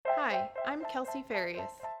Hi, I'm Kelsey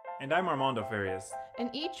Farias, And I'm Armando Farias. and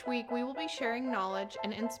each week we will be sharing knowledge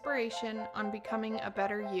and inspiration on becoming a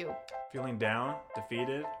better you. Feeling down,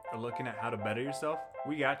 defeated, or looking at how to better yourself?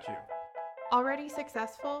 We got you. Already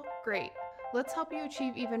successful? Great. Let's help you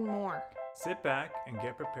achieve even more. Sit back and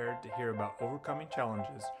get prepared to hear about overcoming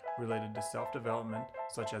challenges related to self-development,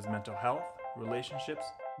 such as mental health, relationships,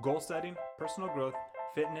 goal setting, personal growth,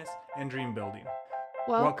 fitness, and dream building.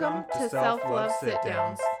 Welcome to Self-Love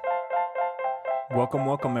Sit-Downs.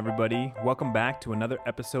 Welcome, everybody. Welcome back to another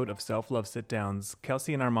episode of Self-Love Sit-Downs.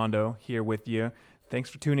 Kelsey and Armando here with you. Thanks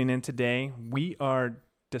for tuning in today. We are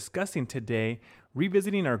discussing today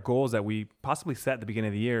revisiting our goals that we possibly set at the beginning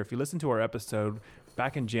of the year. If you listen to our episode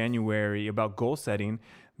back in January about goal setting,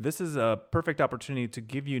 this is a perfect opportunity to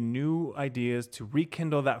give you new ideas, to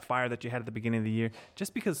rekindle that fire that you had at the beginning of the year,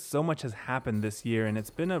 just because so much has happened this year. And it's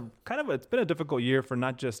been a difficult year for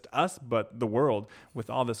not just us, but the world with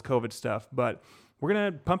all this COVID stuff. But we're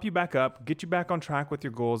going to pump you back up, get you back on track with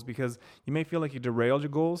your goals, because you may feel like you derailed your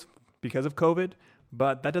goals because of COVID,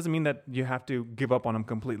 but that doesn't mean that you have to give up on them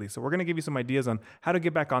completely. So we're going to give you some ideas on how to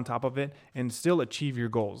get back on top of it and still achieve your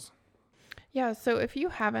goals. Yeah, so if you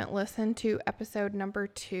haven't listened to episode number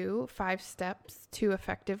 2, 5 Steps to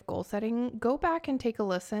Effective Goal Setting, go back and take a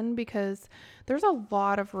listen because there's a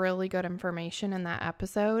lot of really good information in that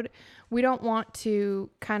episode. We don't want to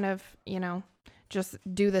kind of, just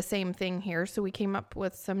do the same thing here. So we came up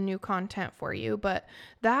with some new content for you, but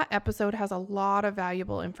that episode has a lot of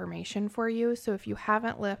valuable information for you. So if you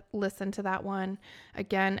haven't listened to that one,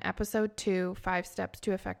 again, episode 2, 5 Steps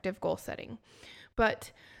to Effective Goal Setting.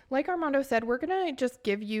 But like Armando said, we're going to just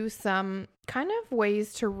give you some kind of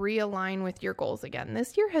ways to realign with your goals again.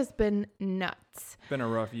 This year has been nuts. It's been a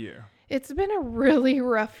rough year. It's been a really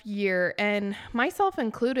rough year, and myself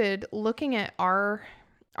included, looking at our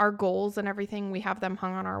goals and everything. We have them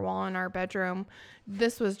hung on our wall in our bedroom.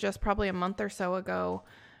 This was just probably a month or so ago.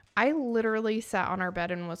 I literally sat on our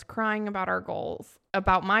bed and was crying about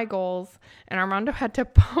my goals, and Armando had to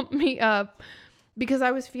pump me up because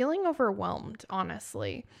I was feeling overwhelmed,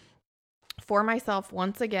 honestly. For myself,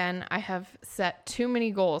 once again, I have set too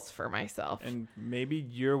many goals for myself. And maybe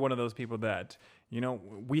you're one of those people that,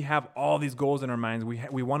 we have all these goals in our minds.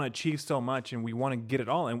 We want to achieve so much and we want to get it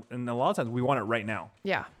all. And a lot of times we want it right now.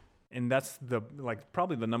 Yeah. And that's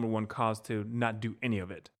probably the number one cause to not do any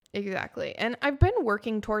of it. Exactly. And I've been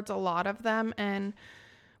working towards a lot of them, and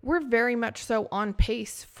we're very much so on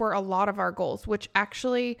pace for a lot of our goals, which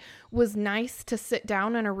actually was nice to sit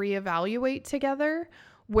down and reevaluate together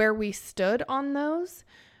where we stood on those,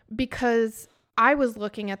 because I was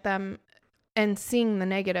looking at them and seeing the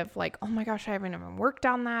negative, like, oh my gosh, I haven't even worked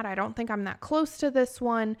on that. I don't think I'm that close to this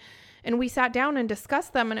one. And we sat down and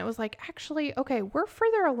discussed them, and it was like, actually, okay, we're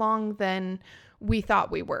further along than we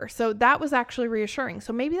thought we were. So that was actually reassuring.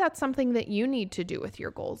 So maybe that's something that you need to do with your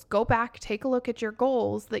goals. Go back, take a look at your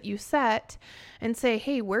goals that you set and say,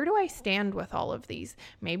 hey, where do I stand with all of these?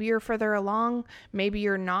 Maybe you're further along. Maybe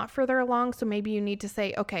you're not further along. So maybe you need to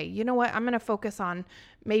say, okay, you know what? I'm going to focus on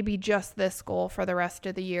maybe just this goal for the rest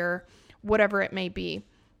of the year, whatever it may be.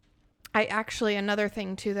 Another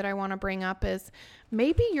thing too that I want to bring up is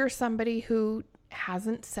maybe you're somebody who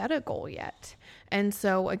hasn't set a goal yet. And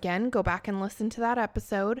so again, go back and listen to that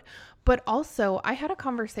episode. But also, I had a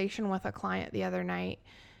conversation with a client the other night,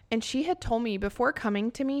 and she had told me before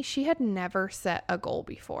coming to me, she had never set a goal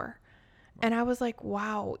before. And I was like,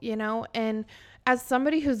 wow, and as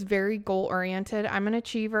somebody who's very goal oriented, I'm an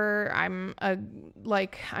achiever. I'm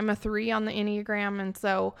a 3 on the Enneagram. And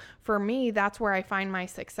so for me, that's where I find my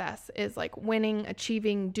success is like winning,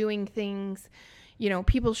 achieving, doing things,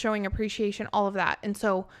 people showing appreciation, all of that. And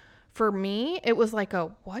so for me, it was like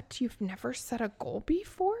what? You've never set a goal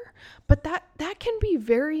before? But that can be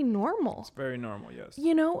very normal. It's very normal, yes.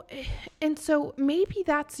 And so maybe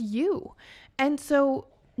that's you. And so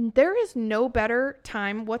there is no better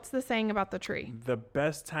time. What's the saying about the tree? The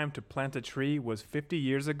best time to plant a tree was 50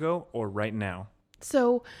 years ago or right now.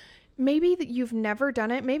 So maybe that you've never done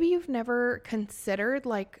it. Maybe you've never considered,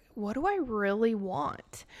 like, what do I really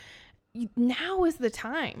want? Now is the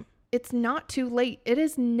time. It's not too late. It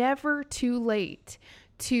is never too late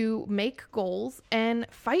to make goals and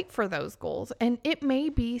fight for those goals. And it may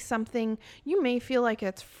be something you may feel like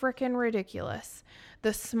it's freaking ridiculous,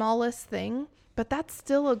 the smallest thing, but that's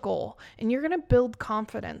still a goal. And you're going to build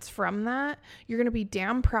confidence from that. You're going to be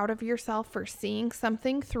damn proud of yourself for seeing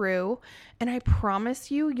something through. And I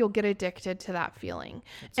promise you'll get addicted to that feeling.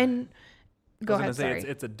 Go ahead. Sorry.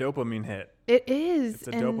 It's a dopamine hit. It is. It's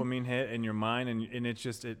a dopamine hit in your mind, and it's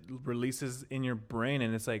just, it releases in your brain,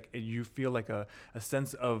 and it's like you feel like a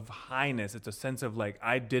sense of highness. It's a sense of like,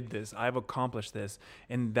 I did this, I've accomplished this.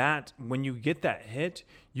 And that, when you get that hit,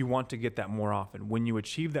 you want to get that more often. When you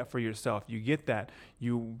achieve that for yourself, you get that,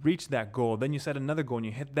 you reach that goal, then you set another goal and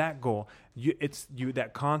you hit that goal. It's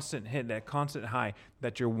that constant hit, that constant high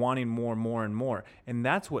that you're wanting more and more and more. And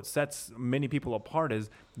that's what sets many people apart, is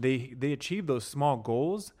they achieve those small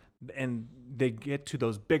goals and they get to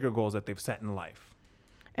those bigger goals that they've set in life.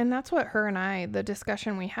 And that's what the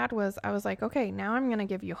discussion we had was, I was like, okay, now I'm going to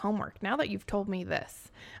give you homework. Now that you've told me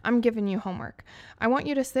this, I'm giving you homework. I want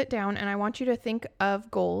you to sit down and I want you to think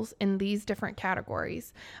of goals in these different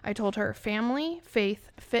categories. I told her family,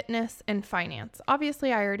 faith, fitness, and finance.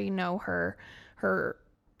 Obviously, I already know her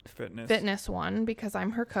fitness one because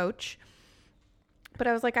I'm her coach. But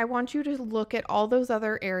I was like, I want you to look at all those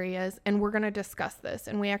other areas and we're going to discuss this.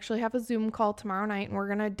 And we actually have a Zoom call tomorrow night and we're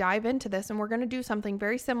going to dive into this and we're going to do something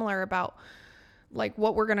very similar about like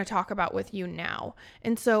what we're going to talk about with you now.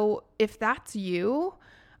 And so if that's you,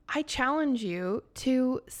 I challenge you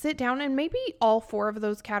to sit down, and maybe all 4 of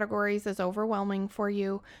those categories is overwhelming for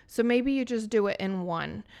you. So maybe you just do it in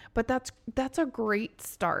one, but that's a great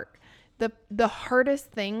start. The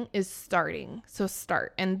hardest thing is starting. So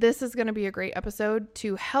start. And this is going to be a great episode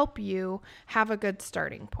to help you have a good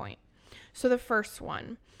starting point. So the first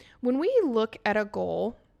one, when we look at a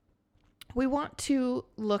goal, we want to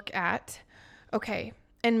look at, okay,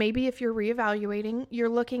 and maybe if you're reevaluating, you're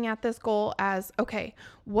looking at this goal as, okay,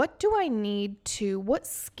 what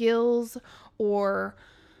skills or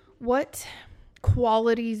what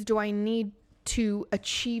qualities do I need to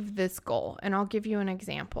achieve this goal? And I'll give you an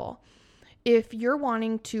example. If you're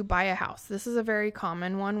wanting to buy a house, this is a very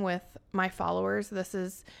common one with my followers. This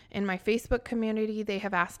is in my Facebook community. They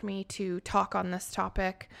have asked me to talk on this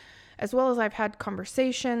topic, as well as I've had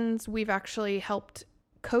conversations. We've actually helped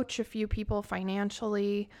coach a few people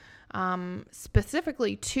financially,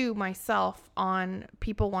 specifically to myself, on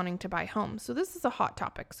people wanting to buy homes. So this is a hot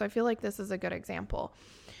topic. So I feel like this is a good example.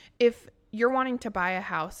 If you're wanting to buy a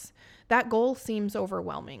house, that goal seems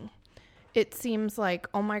overwhelming. It seems like,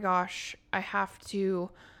 oh my gosh, I have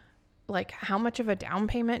to, like, how much of a down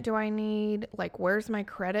payment do I need? Like, where's my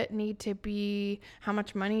credit need to be? How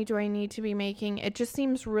much money do I need to be making? It just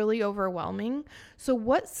seems really overwhelming. So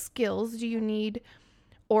what skills do you need,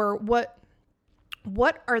 or what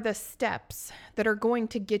are the steps that are going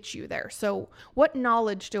to get you there? So what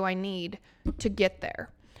knowledge do I need to get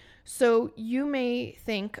there? So you may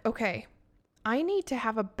think, okay, I need to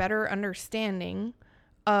have a better understanding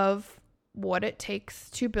of what it takes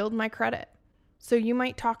to build my credit. So you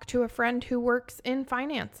might talk to a friend who works in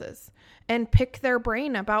finances and pick their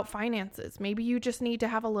brain about finances. Maybe you just need to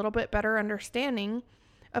have a little bit better understanding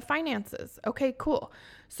of finances. Okay, cool.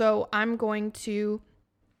 So I'm going to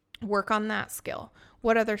work on that skill.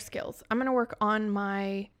 What other skills? I'm going to work on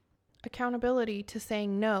my accountability to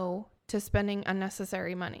saying no to spending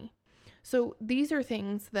unnecessary money. So these are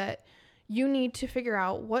things that you need to figure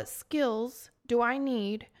out. What skills do I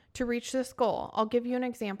need to reach this goal? I'll give you an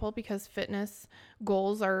example, because fitness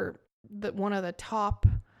goals are one of the top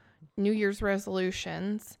New Year's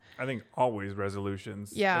resolutions. I think always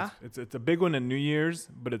resolutions. Yeah. It's a big one in New Year's,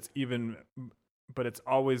 but it's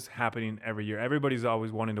always happening every year. Everybody's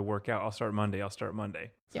always wanting to work out. I'll start Monday.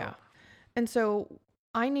 So. Yeah. And so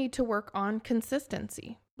I need to work on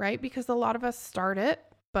consistency, right? Because a lot of us start it,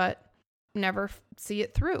 but never see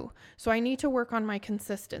it through. So I need to work on my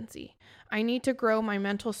consistency. I need to grow my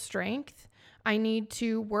mental strength. I need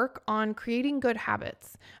to work on creating good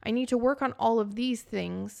habits. I need to work on all of these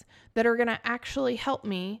things that are going to actually help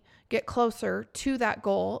me get closer to that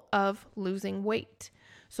goal of losing weight.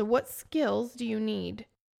 So what skills do you need,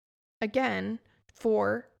 again,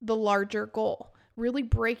 for the larger goal? Really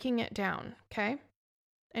breaking it down, okay?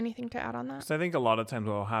 Anything to add on that? So I think a lot of times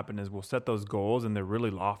what will happen is we'll set those goals and they're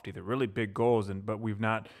really lofty, they're really big goals, but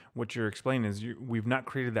what you're explaining is we've not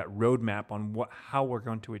created that roadmap on how we're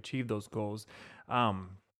going to achieve those goals.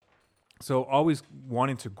 So always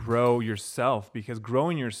wanting to grow yourself, because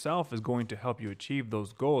growing yourself is going to help you achieve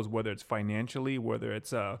those goals, whether it's financially, whether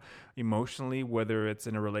it's emotionally, whether it's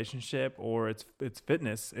in a relationship, or it's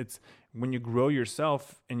fitness. It's when you grow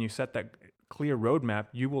yourself and you set that clear roadmap,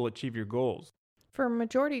 you will achieve your goals. For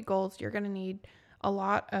majority goals, you're going to need a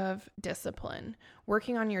lot of discipline,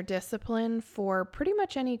 working on your discipline for pretty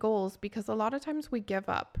much any goals, because a lot of times we give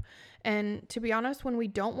up. And to be honest, when we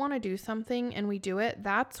don't want to do something and we do it,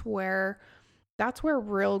 that's where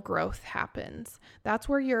real growth happens. That's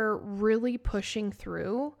where you're really pushing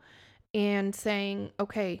through and saying,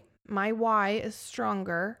 okay, my why is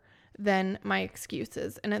stronger than my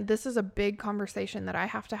excuses. And this is a big conversation that I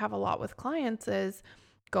have to have a lot with clients is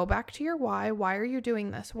go back to your why. Why are you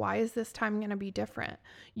doing this? Why is this time going to be different?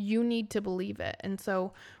 You need to believe it. And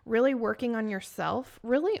so really working on yourself,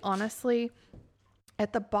 really honestly,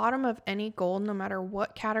 at the bottom of any goal, no matter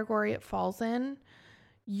what category it falls in,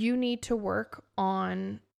 you need to work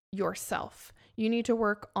on yourself. You need to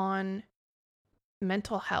work on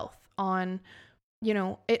mental health, on,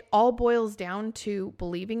 it all boils down to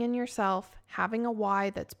believing in yourself, having a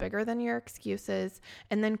why that's bigger than your excuses,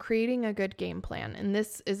 and then creating a good game plan. And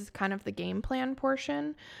this is kind of the game plan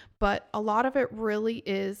portion, but a lot of it really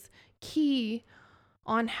is key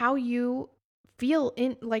on how you feel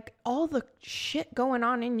in like all the shit going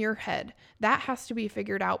on in your head. That has to be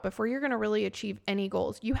figured out before you're going to really achieve any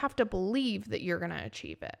goals. You have to believe that you're going to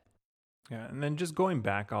achieve it. Yeah. And then just going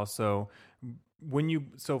back also,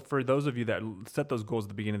 so for those of you that set those goals at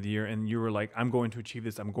the beginning of the year and you were like, I'm going to achieve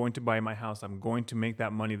this, I'm going to buy my house, I'm going to make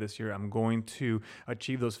that money this year, I'm going to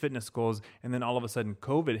achieve those fitness goals. And then all of a sudden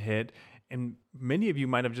COVID hit. And many of you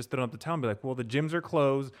might have just thrown up the towel and be like, well, the gyms are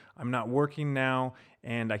closed, I'm not working now,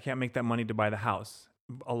 and I can't make that money to buy the house.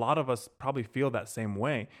 A lot of us probably feel that same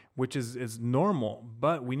way, which is normal,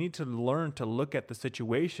 but we need to learn to look at the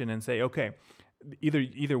situation and say, okay,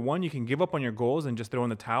 either one, you can give up on your goals and just throw in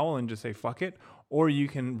the towel and just say, fuck it, or you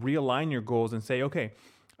can realign your goals and say, okay,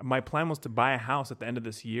 my plan was to buy a house at the end of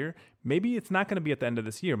this year. Maybe it's not going to be at the end of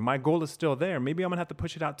this year. My goal is still there. Maybe I'm going to have to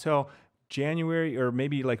push it out till January or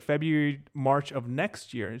maybe like February, March of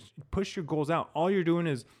next year. Push your goals out. All you're doing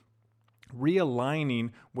is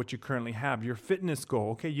realigning what you currently have. Your fitness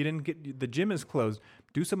goal. Okay, you didn't get, the gym is closed.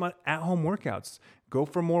 Do some at-home workouts. Go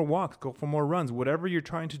for more walks. Go for more runs. Whatever you're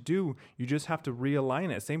trying to do, you just have to realign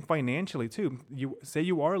it. Same financially too. You say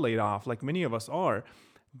you are laid off, like many of us are.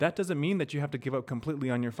 That doesn't mean that you have to give up completely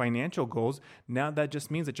on your financial goals. Now that just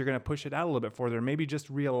means that you're going to push it out a little bit further. Maybe just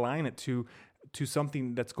realign it to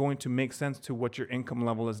something that's going to make sense to what your income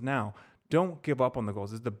level is now. Don't give up on the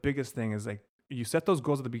goals. This is the biggest thing, is like, you set those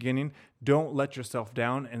goals at the beginning. Don't let yourself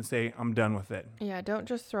down and say, I'm done with it. Yeah, don't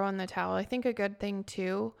just throw in the towel. I think a good thing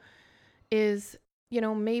too is,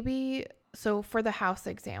 maybe, so for the house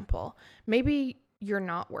example, maybe you're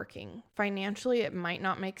not working. Financially, it might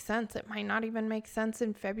not make sense. It might not even make sense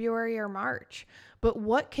in February or March. But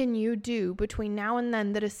what can you do between now and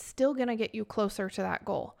then that is still going to get you closer to that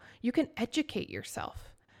goal? You can educate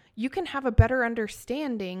yourself. You can have a better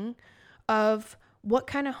understanding of what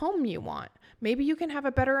kind of home you want. Maybe you can have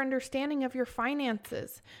a better understanding of your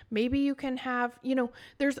finances. Maybe you can have,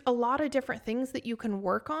 there's a lot of different things that you can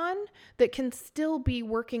work on that can still be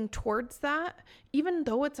working towards that. Even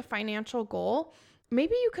though it's a financial goal,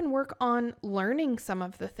 maybe you can work on learning some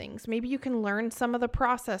of the things. Maybe you can learn some of the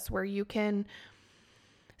process where you can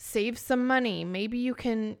save some money. Maybe you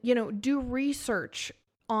can, do research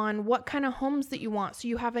on what kind of homes that you want, so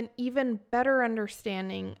you have an even better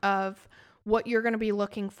understanding of what you're going to be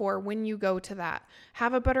looking for when you go to that.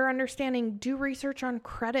 Have a better understanding. Do research on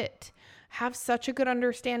credit. Have such a good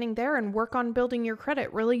understanding there and work on building your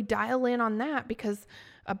credit. Really dial in on that, because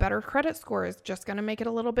a better credit score is just going to make it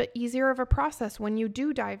a little bit easier of a process when you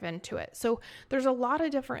do dive into it. So there's a lot of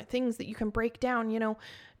different things that you can break down.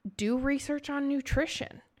 Do research on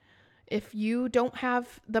nutrition. If you don't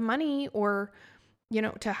have the money or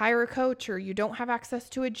to hire a coach, or you don't have access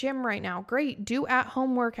to a gym right now, great. Do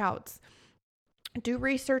at-home workouts. Do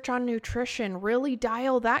research on nutrition. Really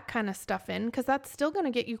dial that kind of stuff in, because that's still going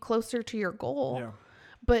to get you closer to your goal. Yeah.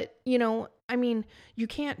 But, you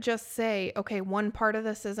can't just say, okay, one part of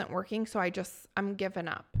this isn't working, so I'm giving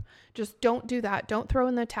up. Just don't do that. Don't throw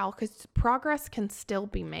in the towel, because progress can still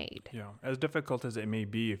be made. Yeah. As difficult as it may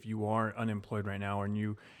be, if you are unemployed right now and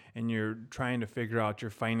you're trying to figure out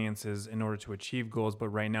your finances in order to achieve goals, but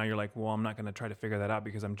right now you're like, well, I'm not going to try to figure that out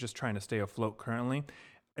because I'm just trying to stay afloat currently.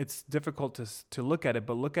 It's difficult to look at it,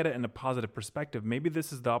 but look at it in a positive perspective. Maybe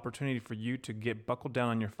this is the opportunity for you to get buckled down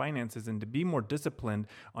on your finances and to be more disciplined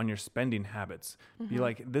on your spending habits. Mm-hmm. Be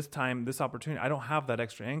like, this opportunity, I don't have that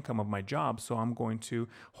extra income of my job, so I'm going to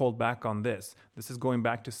hold back on this. This is going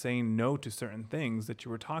back to saying no to certain things that you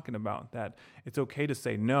were talking about, that it's okay to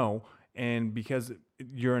say no, and because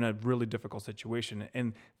you're in a really difficult situation.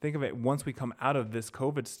 And think of it, once we come out of this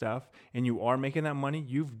COVID stuff and you are making that money,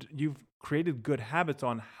 you've created good habits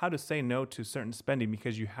on how to say no to certain spending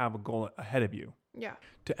because you have a goal ahead of you. Yeah.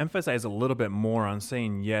 To emphasize a little bit more on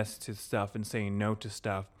saying yes to stuff and saying no to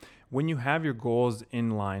stuff, when you have your goals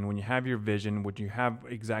in line, when you have your vision, when you have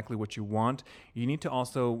exactly what you want, you need to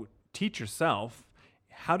also teach yourself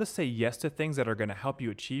how to say yes to things that are going to help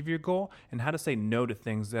you achieve your goal and how to say no to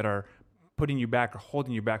things that are putting you back or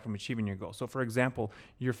holding you back from achieving your goal. So for example,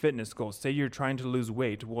 your fitness goals, say you're trying to lose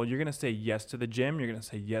weight. Well, you're going to say yes to the gym. You're going to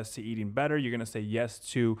say yes to eating better. You're going to say yes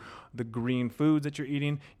to the green foods that you're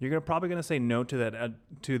eating. You're probably going to say no to that,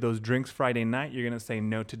 to those drinks Friday night. You're going to say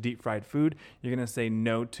no to deep fried food. You're going to say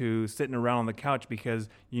no to sitting around on the couch because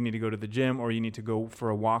you need to go to the gym or you need to go for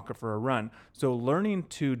a walk or for a run. So learning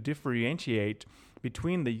to differentiate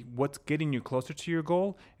between what's getting you closer to your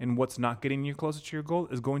goal and what's not getting you closer to your goal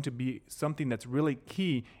is going to be something that's really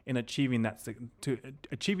key in achieving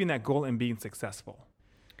that goal and being successful.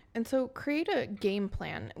 And so create a game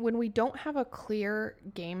plan. When we don't have a clear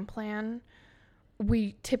game plan,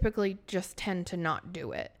 we typically just tend to not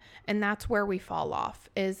do it. And that's where we fall off,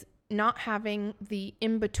 is not having the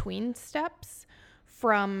in-between steps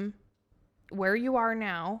from where you are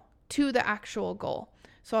now to the actual goal.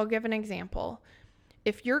 So I'll give an example.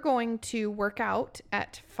 If you're going to work out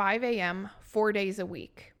at 5 a.m. 4 days a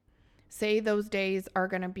week, say those days are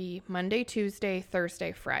going to be Monday, Tuesday,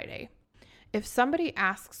 Thursday, Friday. If somebody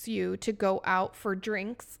asks you to go out for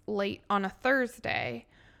drinks late on a Thursday,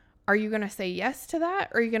 are you going to say yes to that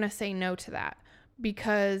or are you going to say no to that?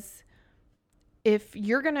 Because if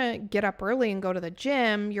you're going to get up early and go to the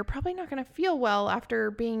gym, you're probably not going to feel well after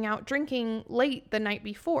being out drinking late the night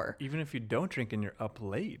before. Even if you don't drink and you're up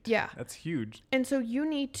late. Yeah. That's huge. And so you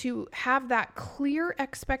need to have that clear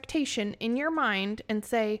expectation in your mind and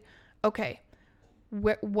say, okay,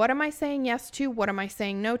 what am I saying yes to? What am I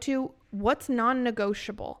saying no to? What's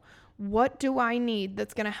non-negotiable? What do I need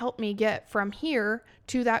that's going to help me get from here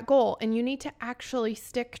to that goal? And you need to actually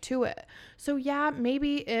stick to it. So yeah,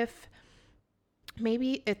 maybe it's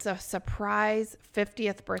a surprise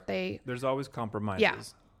 50th birthday. There's always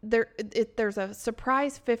compromises. Yeah. There's a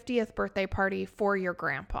surprise 50th birthday party for your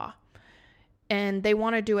grandpa. And they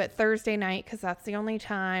want to do it Thursday night because that's the only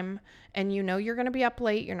time. And you know you're going to be up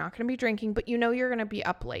late. You're not going to be drinking, but you know you're going to be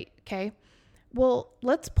up late. Okay. Well,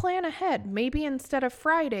 let's plan ahead. Maybe instead of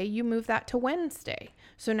Friday, you move that to Wednesday.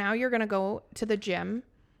 So now you're going to go to the gym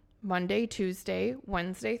Monday, Tuesday,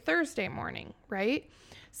 Wednesday, Thursday morning, right?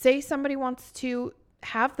 Say somebody wants to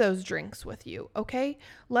have those drinks with you, okay?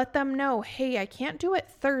 Let them know, hey, I can't do it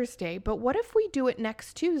Thursday, but what if we do it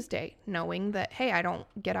next Tuesday? Knowing that, hey, I don't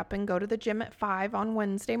get up and go to the gym at 5 on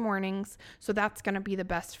Wednesday mornings, so that's going to be the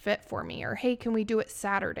best fit for me. Or, hey, can we do it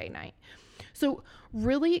Saturday night? So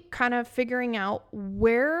really kind of figuring out,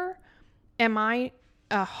 where am I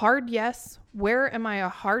a hard yes? Where am I a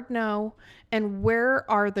hard no? And where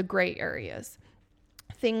are the gray areas?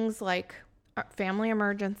 Things like family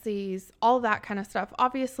emergencies, all that kind of stuff.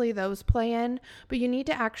 Obviously those play in, but you need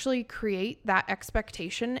to actually create that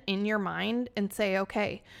expectation in your mind and say,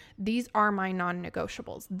 okay, these are my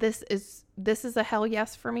non-negotiables. This is a hell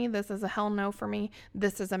yes for me. This is a hell no for me.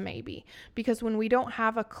 This is a maybe. Because when we don't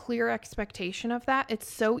have a clear expectation of that,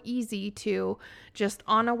 it's so easy to just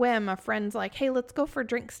on a whim, a friend's like, hey, let's go for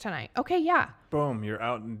drinks tonight. Okay, yeah. Boom, you're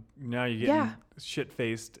out and now you're getting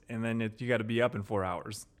shit-faced and then you got to be up in 4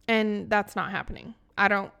 hours. And that's not happening.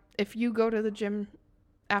 If you go to the gym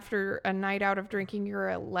after a night out of drinking, you're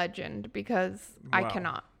a legend, because wow. I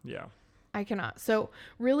cannot. Yeah. I cannot. So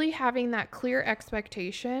really having that clear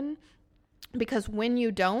expectation, because when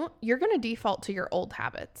you don't, you're going to default to your old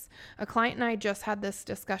habits. A client and I just had this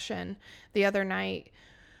discussion the other night.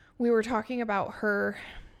 We were talking about her,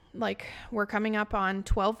 like, we're coming up on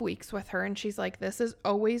 12 weeks with her, and she's like, this is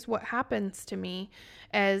always what happens to me,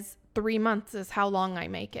 as 3 months is how long I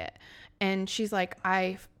make it. And she's like,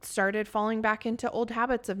 I started falling back into old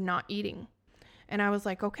habits of not eating. And I was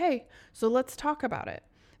like, okay, so let's talk about it.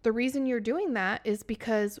 The reason you're doing that is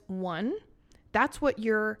because, one, that's what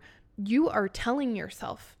you are telling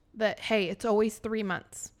yourself, that, hey, it's always 3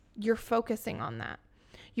 months. You're focusing on that.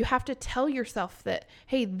 You have to tell yourself that,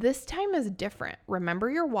 hey, this time is different. Remember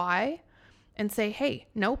your why and say, hey,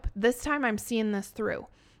 nope, this time I'm seeing this through.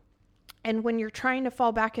 And when you're trying to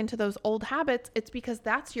fall back into those old habits, it's because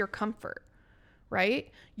that's your comfort,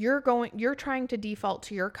 right? You're trying to default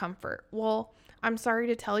to your comfort. Well, I'm sorry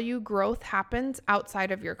to tell you, growth happens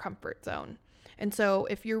outside of your comfort zone. And so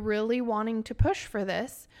if you're really wanting to push for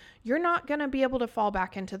this, you're not going to be able to fall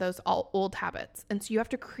back into those old habits. And so you have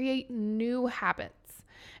to create new habits,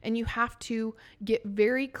 and you have to get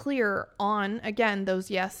very clear on, again,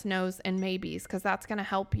 those yes, no's, and maybes, because that's going to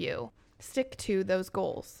help you stick to those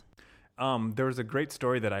goals. There was a great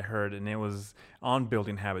story that I heard, and it was on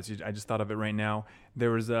building habits. I just thought of it right now.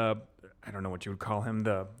 There was I don't know what you would call him,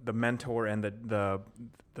 the mentor and the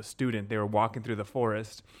student. They were walking through the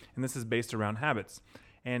forest, and this is based around habits.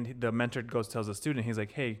 And the mentor tells the student, he's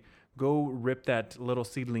like, hey, go rip that little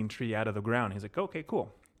seedling tree out of the ground. He's like, okay,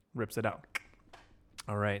 cool. Rips it out.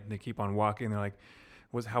 All right. They keep on walking. They're like,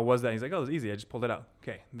 how was that? He's like, oh, it was easy. I just pulled it out.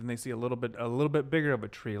 Okay. Then they see a little bit bigger of a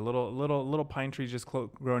tree, a little pine tree just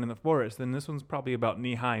growing in the forest. Then this one's probably about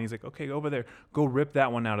knee high. And he's like, okay, go over there, go rip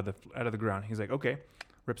that one out of the ground. He's like, okay,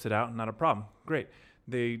 rips it out. Not a problem. Great.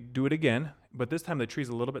 They do it again, but this time the tree's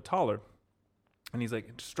a little bit taller. And he's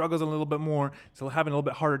like, struggles a little bit more, still having a little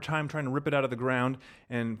bit harder time trying to rip it out of the ground.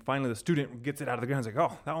 And finally the student gets it out of the ground. He's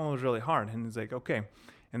like, oh, that one was really hard. And he's like, okay.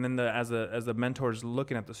 And then as the mentor's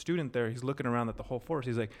looking at the student there, he's looking around at the whole forest.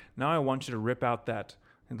 He's like, now I want you to rip out that,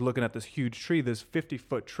 and looking at this huge tree, this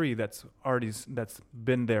 50-foot tree that's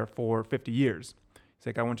been there for 50 years. He's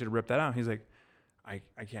like, I want you to rip that out. He's like, I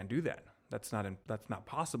can't do that. That's not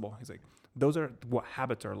possible. He's like, those are what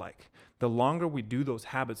habits are like. The longer we do those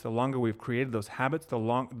habits, the longer we've created those habits, the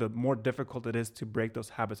more difficult it is to break those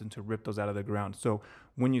habits and to rip those out of the ground. So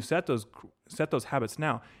when you set those habits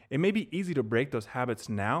now, it may be easy to break those habits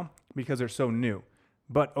now because they're so new.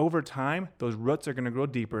 But over time, those roots are going to grow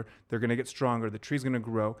deeper. They're going to get stronger. The tree's going to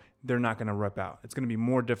grow. They're not going to rip out. It's going to be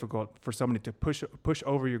more difficult for somebody to push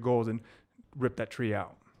over your goals and rip that tree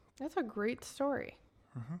out. That's a great story.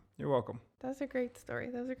 Mm-hmm. You're welcome. That's a great story.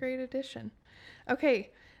 That was a great addition.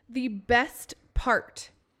 Okay. The best part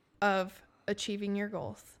of achieving your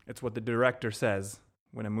goals. It's what the director says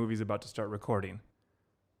when a movie's about to start recording.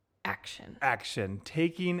 Action. Action.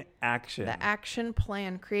 Taking action. The action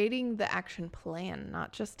plan. Creating the action plan.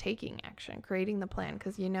 Not just taking action. Creating the plan.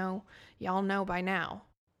 Because y'all know by now,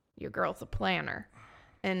 your girl's a planner.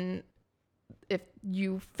 And if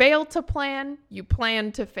you fail to plan, you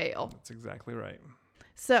plan to fail. That's exactly right.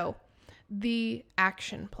 So, the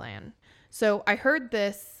action plan. So, I heard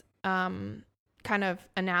this kind of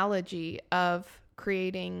analogy of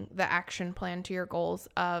creating the action plan to your goals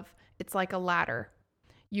of it's like a ladder.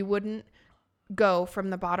 You wouldn't go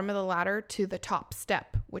from the bottom of the ladder to the top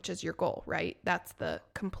step, which is your goal, right? That's the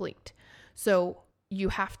complete. So, you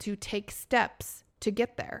have to take steps to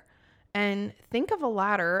get there. And think of a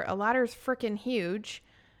ladder. A ladder is freaking huge.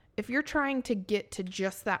 If you're trying to get to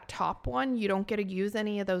just that top one, you don't get to use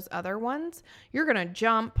any of those other ones. You're going to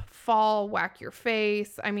jump, fall, whack your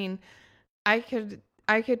face. I mean, I could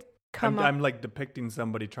come up. I'm like depicting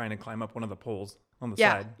somebody trying to climb up one of the poles on the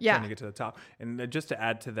side, trying to get to the top. And just to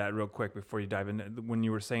add to that real quick before you dive in, when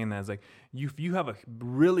you were saying that, it's like, if you have a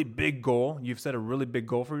really big goal, you've set a really big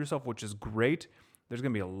goal for yourself, which is great. There's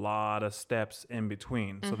going to be a lot of steps in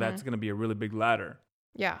between. So that's going to be a really big ladder.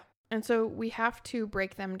 Yeah. And so we have to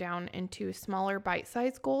break them down into smaller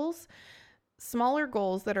bite-sized goals, smaller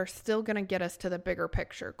goals that are still going to get us to the bigger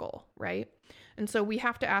picture goal, right? And so we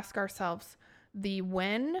have to ask ourselves the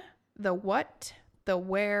when, the what, the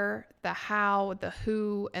where, the how, the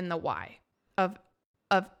who, and the why of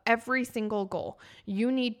every single goal. You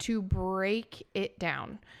need to break it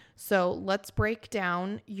down. So let's break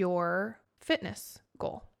down your fitness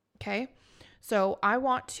goal, okay? So I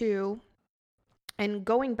want to... And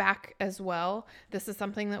going back as well, this is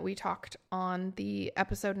something that we talked on the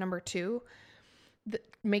episode number 2,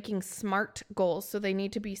 making SMART goals. So they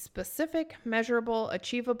need to be specific, measurable,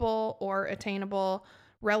 achievable, or attainable,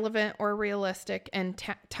 relevant or realistic, and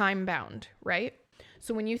time bound, right?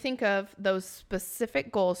 So when you think of those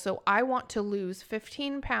specific goals, so I want to lose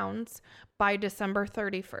 15 pounds by December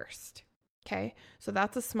 31st. Okay. So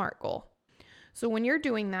that's a SMART goal. So when you're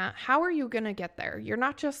doing that, how are you going to get there? You're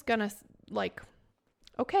not just going to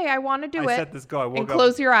okay, I want to do it. I set this goal. I woke and up.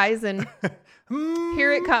 Close your eyes and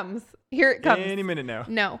here it comes. Here it comes. Any minute now.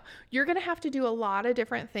 No, you're going to have to do a lot of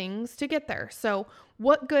different things to get there. So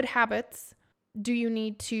what good habits do you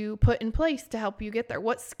need to put in place to help you get there?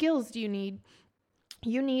 What skills do you need?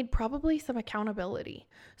 You need probably some accountability.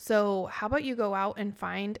 So how about you go out and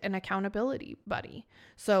find an accountability buddy?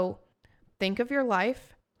 So think of your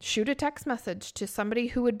life, shoot a text message to somebody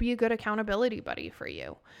who would be a good accountability buddy for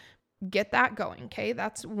you. Get that going, okay?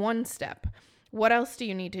 That's one step. What else do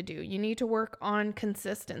you need to do? You need to work on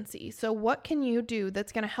consistency. So what can you do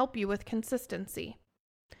that's going to help you with consistency?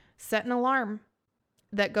 Set an alarm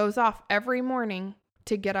that goes off every morning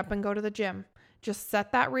to get up and go to the gym. Just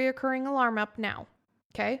set that reoccurring alarm up now,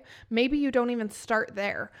 okay? Maybe you don't even start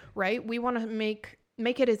there, right? We want to make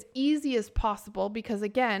it as easy as possible because,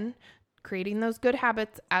 again, creating those good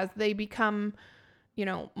habits as they become,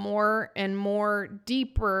 more and more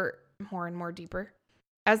deeper,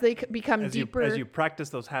 as they become deeper. As you practice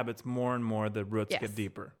those habits more and more, the roots get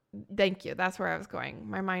deeper. Thank you. That's where I was going.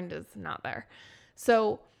 My mind is not there.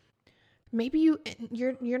 So maybe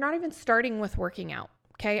you're not even starting with working out.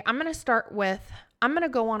 Okay. I'm going to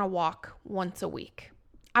go on a walk once a week.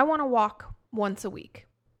 I want to walk once a week.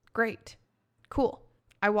 Great. Cool.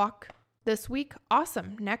 I walk this week.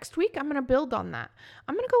 Awesome. Next week, I'm going to build on that.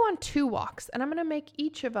 I'm going to go on 2 walks and I'm going to make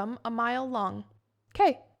each of them a mile long.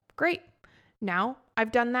 Okay, great. Now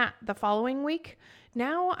I've done that. The following week,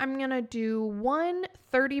 now I'm going to do 1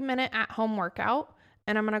 30-minute at-home workout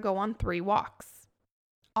and I'm going to go on 3 walks.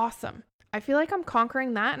 Awesome. I feel like I'm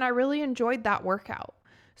conquering that and I really enjoyed that workout.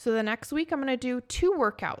 So the next week, I'm going to do 2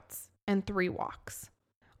 workouts and 3 walks.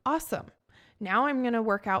 Awesome. Now I'm going to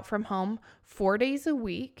work out from home 4 days a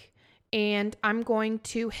week and I'm going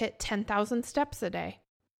to hit 10,000 steps a day.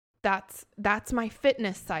 That's my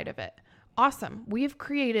fitness side of it. Awesome. We've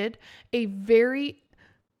created a very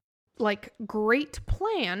great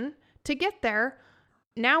plan to get there.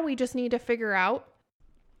 Now we just need to figure out,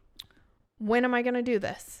 when am I going to do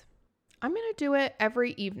this? I'm going to do it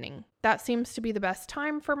every evening. That seems to be the best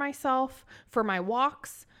time for myself, for my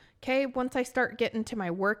walks. Okay, once I start getting to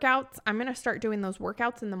my workouts, I'm going to start doing those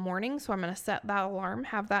workouts in the morning. So I'm going to set that alarm,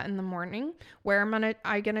 have that in the morning. Where am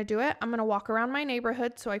I going to do it? I'm going to walk around my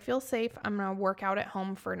neighborhood so I feel safe. I'm going to work out at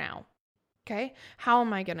home for now. Okay, how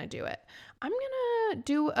am I going to do it? I'm going to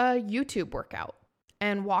do a YouTube workout.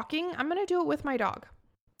 And walking, I'm going to do it with my dog.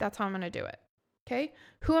 That's how I'm going to do it. Okay,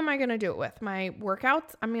 who am I going to do it with? My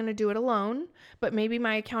workouts, I'm going to do it alone, but maybe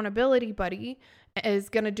my accountability buddy is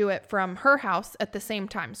going to do it from her house at the same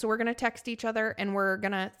time. So we're going to text each other and we're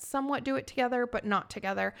going to somewhat do it together, but not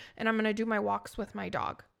together. And I'm going to do my walks with my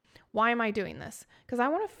dog. Why am I doing this? Because I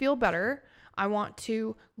want to feel better. I want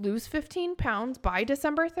to lose 15 pounds by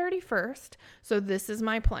December 31st. So this is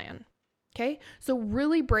my plan. Okay, so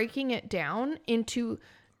really breaking it down into,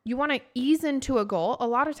 you want to ease into a goal. A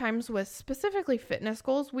lot of times with specifically fitness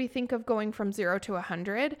goals, we think of going from 0 to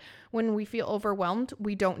 100. When we feel overwhelmed,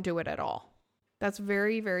 we don't do it at all. That's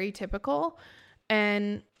very, very typical.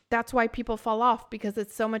 And that's why people fall off, because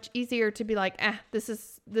it's so much easier to be like, this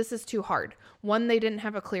is too hard. One, they didn't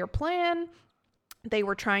have a clear plan. They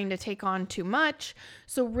were trying to take on too much.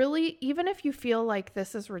 So really, even if you feel like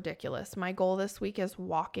this is ridiculous, my goal this week is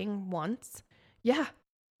walking once. Yeah.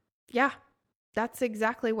 That's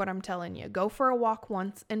exactly what I'm telling you. Go for a walk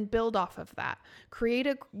once and build off of that. Create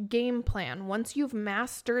a game plan. Once you've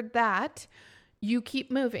mastered that, you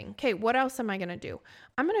keep moving. Okay, what else am I going to do?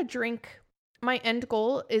 I'm going to drink. My end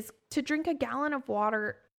goal is to drink a gallon of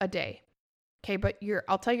water a day. Okay, but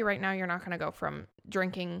I'll tell you right now, you're not going to go from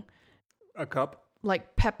drinking a cup,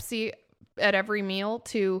 like Pepsi at every meal,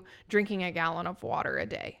 to drinking a gallon of water a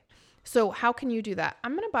day. So how can you do that?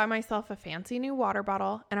 I'm going to buy myself a fancy new water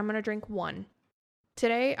bottle and I'm going to drink 1.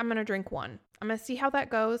 Today, I'm going to drink 1. I'm going to see how that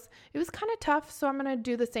goes. It was kind of tough, so I'm going to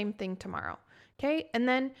do the same thing tomorrow. Okay, and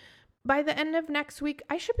then by the end of next week,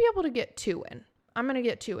 I should be able to get 2 in. I'm going to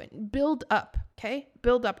get 2 in. Build up, okay?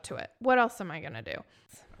 Build up to it. What else am I going to do?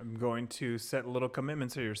 I'm going to set little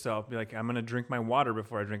commitments to yourself. Be like, I'm going to drink my water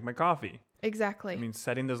before I drink my coffee. Exactly. I mean,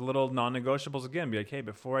 setting those little non-negotiables again. Be like, hey,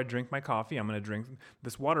 before I drink my coffee, I'm going to drink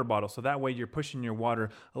this water bottle. So that way you're pushing your water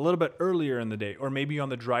a little bit earlier in the day, or maybe on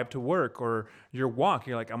the drive to work or your walk.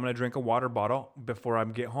 You're like, I'm going to drink a water bottle before I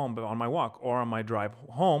get home, but on my walk or on my drive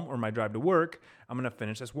home or my drive to work, I'm going to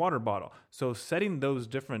finish this water bottle. So setting those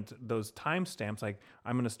timestamps, like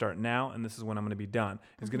I'm going to start now and this is when I'm going to be done,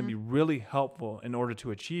 is going to be really helpful in order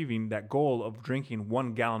to achieving that goal of drinking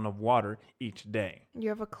 1 gallon of water each day. You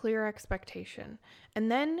have a clear expectation. And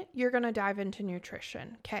then you're going to dive into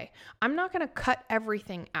nutrition. Okay, I'm not going to cut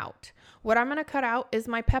everything out. What I'm going to cut out is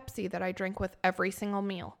my Pepsi that I drink with every single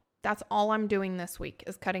meal. That's all I'm doing this week,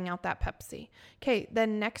 is cutting out that Pepsi. Okay,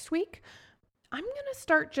 then next week, I'm going to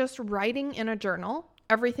start just writing in a journal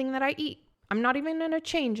everything that I eat. I'm not even going to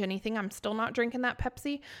change anything. I'm still not drinking that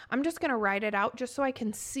Pepsi. I'm just going to write it out just so I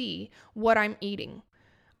can see what I'm eating.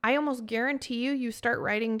 I almost guarantee you start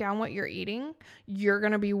writing down what you're eating, you're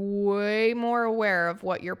going to be way more aware of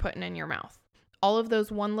what you're putting in your mouth. All of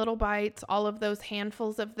those 1 little bites, all of those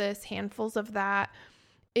handfuls of this, handfuls of that,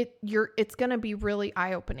 it's going to be really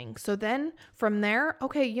eye-opening. So then from there,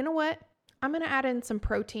 okay, you know what? I'm going to add in some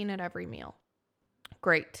protein at every meal.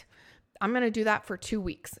 Great. I'm going to do that for 2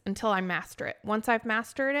 weeks until I master it. Once I've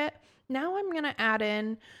mastered it, now I'm going to add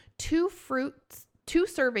in 2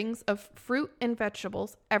 servings of fruit and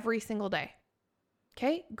vegetables every single day.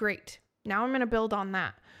 Okay, great. Now I'm going to build on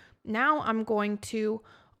that. Now I'm going to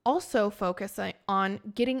also focus on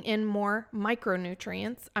getting in more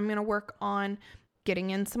micronutrients. I'm going to work on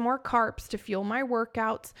getting in some more carbs to fuel my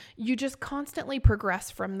workouts. You just constantly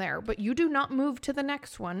progress from there, but you do not move to the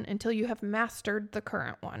next one until you have mastered the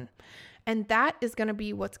current one. And that is going to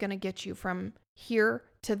be what's going to get you from here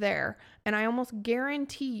to there. And I almost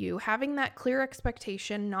guarantee you, having that clear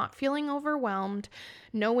expectation, not feeling overwhelmed,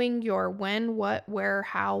 knowing your when, what, where,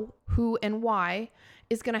 how, who, and why,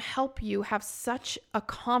 is going to help you have such a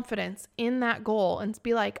confidence in that goal and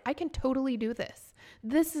be like, I can totally do this.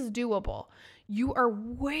 This is doable. You are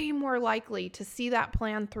way more likely to see that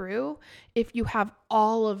plan through if you have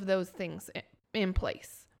all of those things in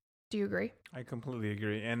place. Do you agree? I completely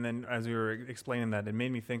agree. And then as we were explaining that, it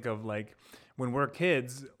made me think of like when we're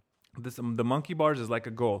kids, the monkey bars is like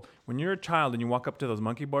a goal. When you're a child and you walk up to those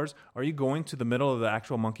monkey bars, are you going to the middle of the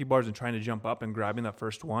actual monkey bars and trying to jump up and grabbing that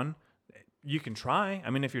first one? You can try. I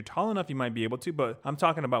mean, if you're tall enough, you might be able to, but I'm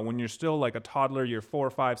talking about when you're still like a toddler, you're 4,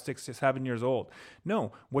 5, 6, 7 years old.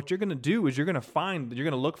 No, what you're going to do is you're going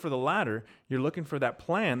to look for the ladder. You're looking for that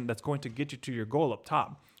plan that's going to get you to your goal up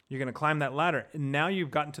top. You're going to climb that ladder, and now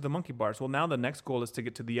you've gotten to the monkey bars. Well, now the next goal is to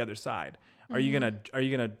get to the other side. Are you going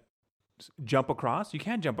to jump across? You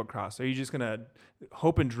can't jump across. Are you just going to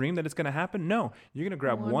hope and dream that it's going to happen? No, you're going to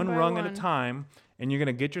grab one rung at a time, and you're going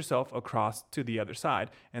to get yourself across to the other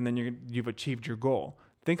side, and then you've achieved your goal.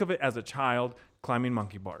 Think of it as a child climbing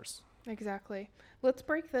monkey bars. Exactly. Let's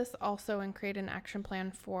break this also and create an action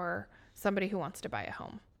plan for somebody who wants to buy a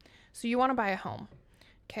home. So you want to buy a home,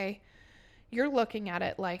 okay? You're looking at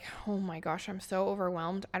it like, oh my gosh, I'm so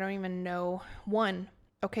overwhelmed. I don't even know. One,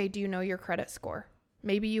 okay, do you know your credit score?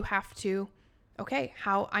 Maybe you have to, okay,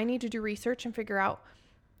 I need to do research and figure out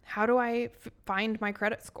how do I find my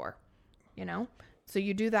credit score, So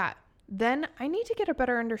you do that. Then I need to get a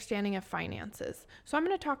better understanding of finances. So I'm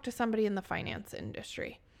going to talk to somebody in the finance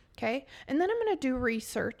industry, okay? And then I'm going to do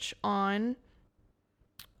research on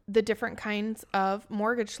the different kinds of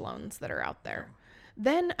mortgage loans that are out there.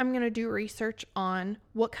 Then I'm going to do research on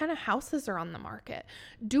what kind of houses are on the market.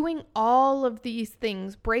 Doing all of these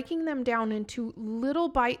things, breaking them down into little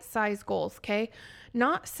bite-sized goals, okay?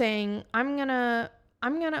 Not saying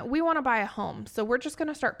we want to buy a home, so we're just going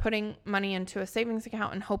to start putting money into a savings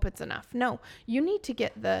account and hope it's enough. No, you need to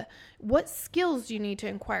get what skills you need to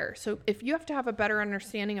acquire. So if you have to have a better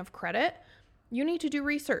understanding of credit, you need to do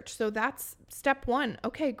research. So that's step 1.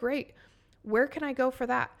 Okay, great. Where can I go for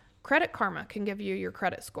that? Credit Karma can give you your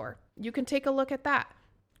credit score. You can take a look at that.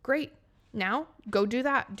 Great. Now go do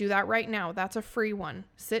that. Do that right now. That's a free one.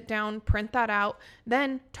 Sit down, print that out,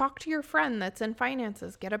 then talk to your friend that's in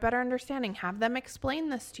finances. Get a better understanding. Have them explain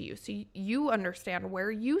this to you so you understand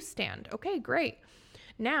where you stand. Okay, great.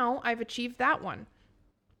 Now I've achieved that one.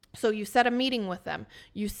 So you set a meeting with them.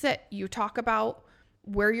 You sit, you talk about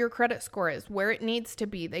where your credit score is, where it needs to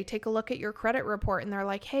be. They take a look at your credit report and they're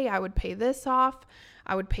like, hey, I would pay this off.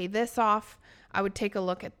 I would pay this off. I would take a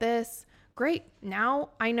look at this. Great. Now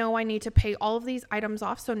I know I need to pay all of these items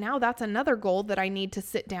off. So now that's another goal that I need to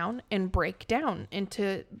sit down and break down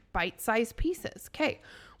into bite-sized pieces. Okay.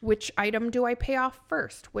 Which item do I pay off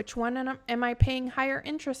first? Which one am I paying higher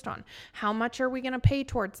interest on? How much are we going to pay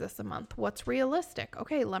towards this a month? What's realistic?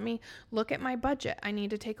 Okay, let me look at my budget. I need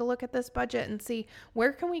to take a look at this budget and see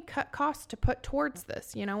where can we cut costs to put towards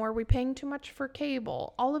this? Are we paying too much for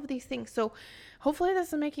cable? All of these things. So hopefully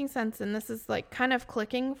this is making sense and this is like kind of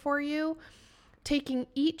clicking for you. Taking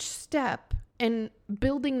each step and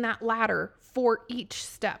building that ladder for each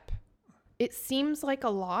step. It seems like a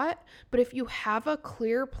lot, but if you have a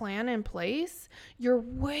clear plan in place, you're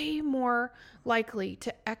way more likely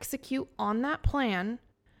to execute on that plan,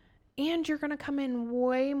 and you're going to come in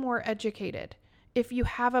way more educated if you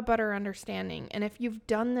have a better understanding and if you've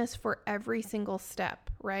done this for every single step,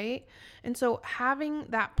 right? And so having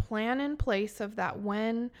that plan in place of that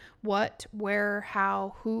when, what, where,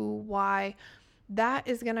 how, who, why, that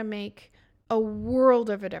is going to make a world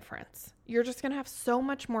of a difference. You're just going to have so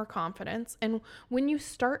much more confidence. And when you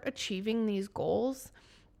start achieving these goals,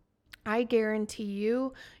 I guarantee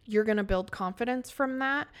you're going to build confidence from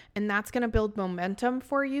that. And that's going to build momentum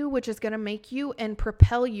for you, which is going to make you and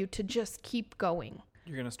propel you to just keep going.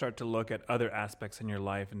 You're going to start to look at other aspects in your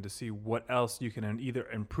life and to see what else you can either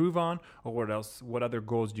improve on or what other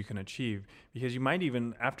goals you can achieve. Because you might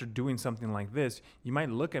even, after doing something like this, you might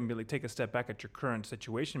look and be like, take a step back at your current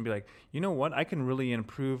situation and be like, you know what, I can really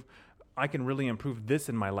improve this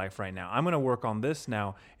in my life right now. I'm going to work on this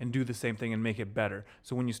now and do the same thing and make it better.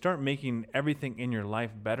 So when you start making everything in your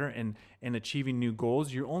life better and achieving new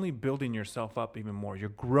goals, you're only building yourself up even more. You're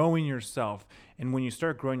growing yourself. And when you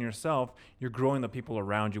start growing yourself, you're growing the people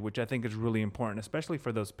around you, which I think is really important, especially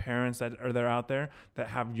for those parents that are there out there that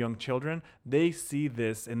have young children. They see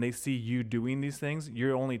this and they see you doing these things.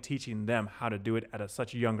 You're only teaching them how to do it at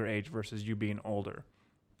such a younger age versus you being older.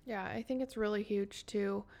 Yeah, I think it's really huge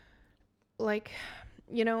too.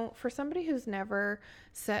 For somebody who's never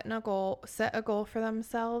set a goal for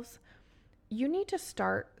themselves, you need to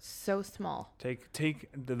start so small. Take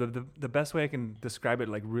the best way I can describe it,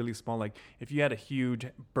 like really small. Like if you had a huge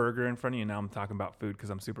burger in front of you, now I'm talking about food because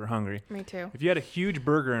I'm super hungry. Me too. If you had a huge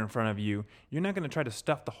burger in front of you, you're not going to try to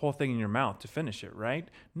stuff the whole thing in your mouth to finish it, right?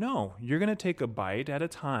 No, you're going to take a bite at a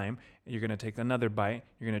time. You're going to take another bite.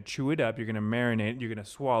 You're going to chew it up. You're going to marinate it. You're going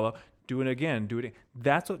to swallow. Do it again. Do it.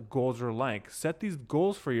 That's what goals are like. Set these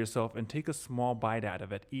goals for yourself and take a small bite out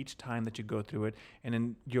of it each time that you go through it, and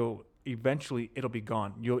then eventually it'll be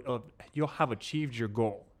gone. You'll have achieved your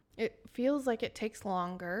goal. It feels like it takes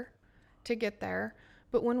longer to get there,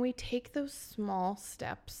 but when we take those small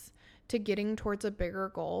steps to getting towards a bigger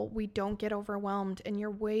goal, we don't get overwhelmed, and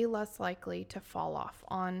you're way less likely to fall off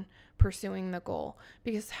on pursuing the goal.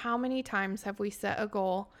 Because how many times have we set a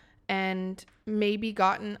goal and maybe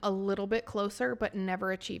gotten a little bit closer but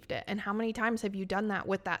never achieved it? And how many times have you done that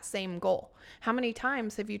with that same goal? How many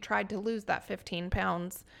times have you tried to lose that 15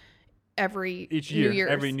 pounds each year,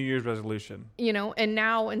 every New Year's resolution, and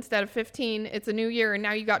now instead of 15, it's a new year and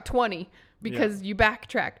now you got 20 because you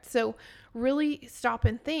backtracked. So really stop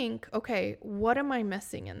and think, okay, what am I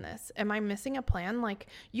missing in this? Am I missing a plan? Like,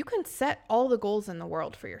 you can set all the goals in the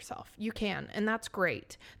world for yourself. You can, and that's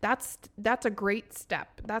great. That's a great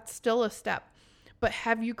step. That's still a step. But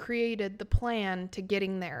have you created the plan to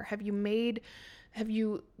getting there? Have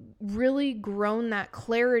you really grown that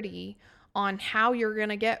clarity on how you're going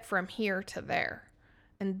to get from here to there?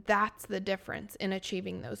 And that's the difference in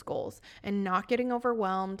achieving those goals. And not getting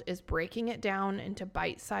overwhelmed is breaking it down into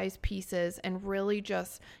bite-sized pieces and really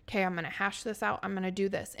just, okay, I'm going to hash this out. I'm going to do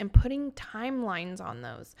this. And putting timelines on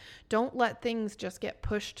those. Don't let things just get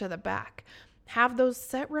pushed to the back. Have those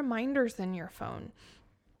set reminders in your phone.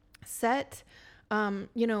 Set,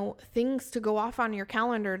 things to go off on your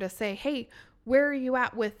calendar to say, hey, where are you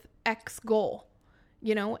at with X goal?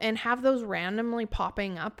 And have those randomly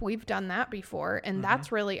popping up. We've done that before. And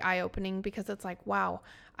that's really eye-opening because it's like, wow,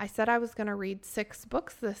 I said I was going to read 6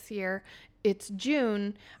 books this year. It's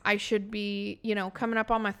June. I should be, coming up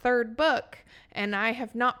on my 3rd book, and I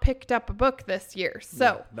have not picked up a book this year.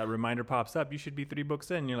 So that reminder pops up. You should be 3 books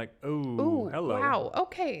in. You're like, oh, hello. Wow.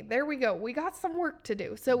 Okay, there we go. We got some work to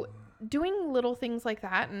do. So doing little things like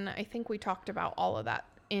that. And I think we talked about all of that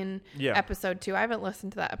in episode 2. I haven't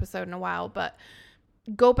listened to that episode in a while, but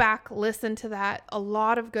go back, listen to that. A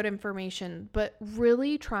lot of good information, but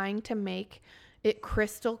really trying to make it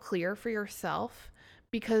crystal clear for yourself,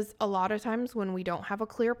 because a lot of times when we don't have a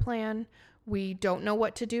clear plan, we don't know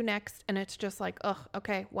what to do next. And it's just like,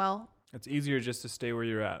 okay, well, it's easier just to stay where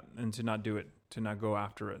you're at and to not do it, to not go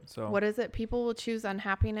after it. So what is it? People will choose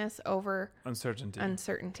unhappiness over uncertainty.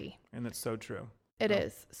 And that's so true. It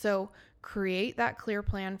is. So create that clear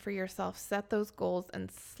plan for yourself, set those goals,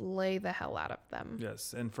 and slay the hell out of them.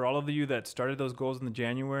 Yes. And for all of you that started those goals in the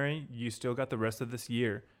January, you still got the rest of this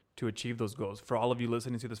year to achieve those goals. For all of you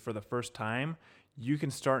listening to this for the first time, you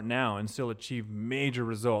can start now and still achieve major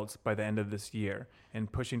results by the end of this year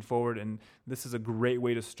and pushing forward. And this is a great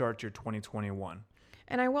way to start your 2021.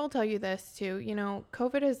 And I will tell you this too,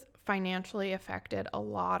 COVID has financially affected a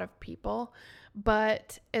lot of people.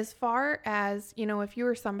 But as far as, if you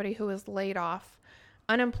were somebody who was laid off,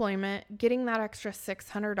 unemployment, getting that extra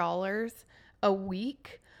 $600 a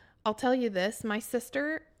week, I'll tell you this, my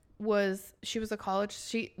sister she is a college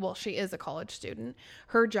student.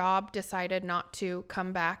 Her job decided not to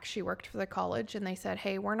come back. She worked for the college and they said,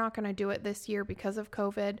 hey, we're not going to do it this year because of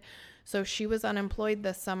COVID. So she was unemployed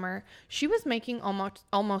this summer. She was making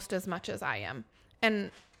almost as much as I am.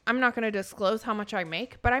 And I'm not going to disclose how much I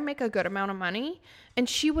make, but I make a good amount of money. And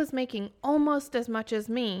she was making almost as much as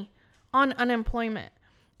me on unemployment.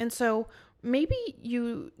 And so maybe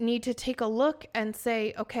you need to take a look and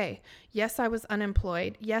say, okay, yes, I was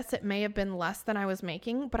unemployed. Yes, it may have been less than I was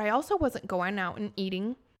making, but I also wasn't going out and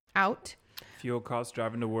eating out. Fuel costs,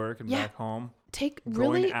 driving to work and back home.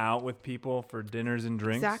 Going out with people for dinners and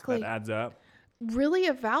drinks. Exactly. That adds up. Really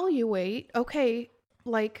evaluate, okay,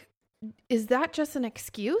 is that just an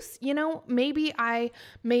excuse? Maybe I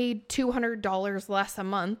made $200 less a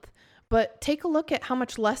month, but take a look at how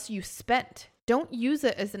much less you spent. Don't use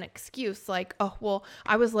it as an excuse like, oh, well,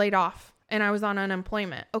 I was laid off and I was on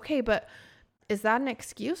unemployment. Okay, but is that an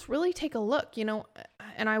excuse? Really take a look,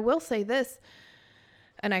 and I will say this,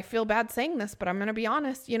 and I feel bad saying this, but I'm going to be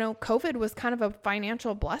honest, COVID was kind of a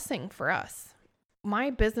financial blessing for us.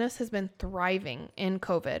 My business has been thriving in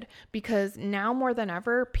COVID because now more than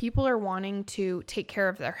ever, people are wanting to take care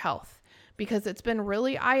of their health, because it's been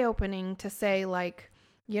really eye-opening to say,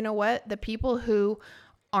 you know what? The people who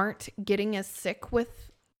aren't getting as sick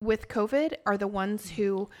with COVID are the ones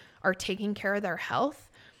who are taking care of their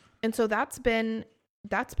health. And so that's been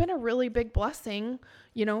that's been a really big blessing,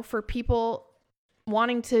 for people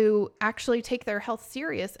wanting to actually take their health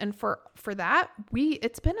serious. And for that,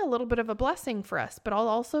 it's been a little bit of a blessing for us. But I'll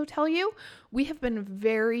also tell you, we have been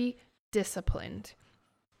very disciplined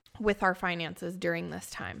with our finances during this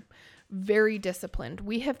time. Very disciplined.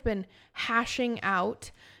 We have been hashing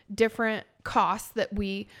out different costs that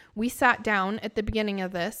we sat down at the beginning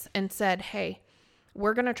of this and said, hey,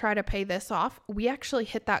 we're going to try to pay this off. We actually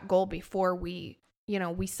hit that goal before we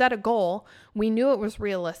set a goal. We knew it was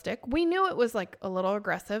realistic. We knew it was like a little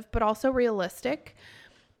aggressive, but also realistic.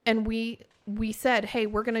 And we said, hey,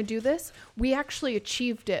 we're going to do this. We actually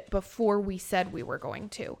achieved it before we said we were going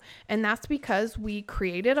to. And that's because we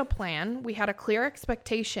created a plan. We had a clear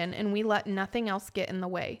expectation and we let nothing else get in the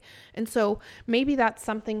way. And so maybe that's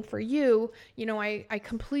something for you. I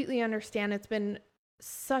completely understand it's been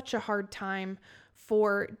such a hard time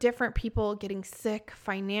for different people, getting sick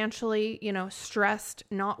financially, stressed,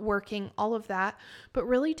 not working, all of that. But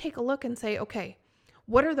really take a look and say, okay,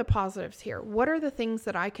 what are the positives here? What are the things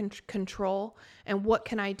that I can control and what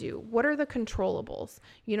can I do? What are the controllables?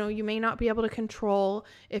 You may not be able to control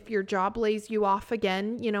if your job lays you off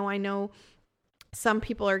again. I know some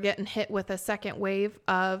people are getting hit with a second wave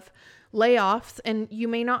of layoffs and you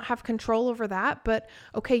may not have control over that, but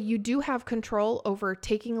okay, you do have control over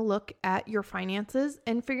taking a look at your finances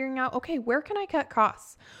and figuring out, okay, where can I cut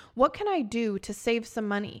costs? What can I do to save some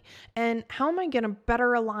money? And how am I going to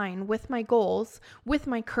better align with my goals, with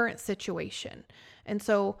my current situation? And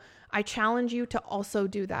so I challenge you to also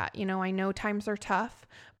do that. I know times are tough,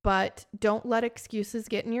 but don't let excuses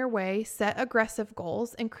get in your way. Set aggressive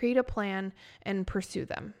goals and create a plan and pursue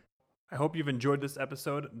them. I hope you've enjoyed this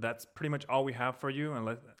episode. That's pretty much all we have for you,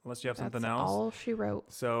 unless you have something else. That's all she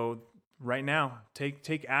wrote. So right now,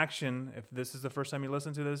 take action. If this is the first time you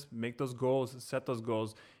listen to this, make those goals, set those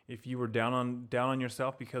goals. If you were down on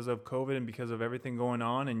yourself because of COVID and because of everything going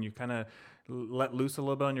on, and you kind of let loose a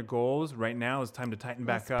little bit on your goals, right now is time to tighten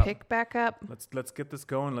back up. Pick back up. Let's get this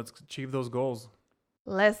going. Let's achieve those goals.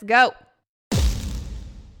 Let's go.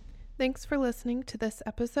 Thanks for listening to this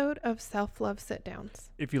episode of Self-Love Sit-Downs.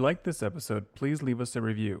 If you like this episode, please leave us a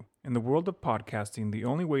review. In the world of podcasting, the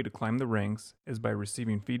only way to climb the ranks is by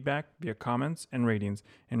receiving feedback via comments and ratings,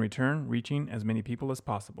 in return, reaching as many people as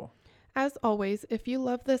possible. As always, if you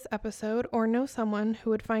love this episode or know someone who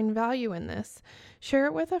would find value in this, share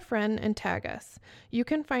it with a friend and tag us. You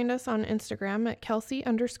can find us on Instagram at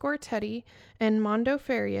Kelsey_Teddy and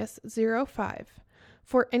MondoFarius05.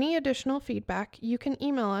 For any additional feedback, you can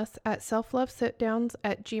email us at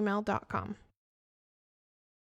selflovesitdowns@gmail.com.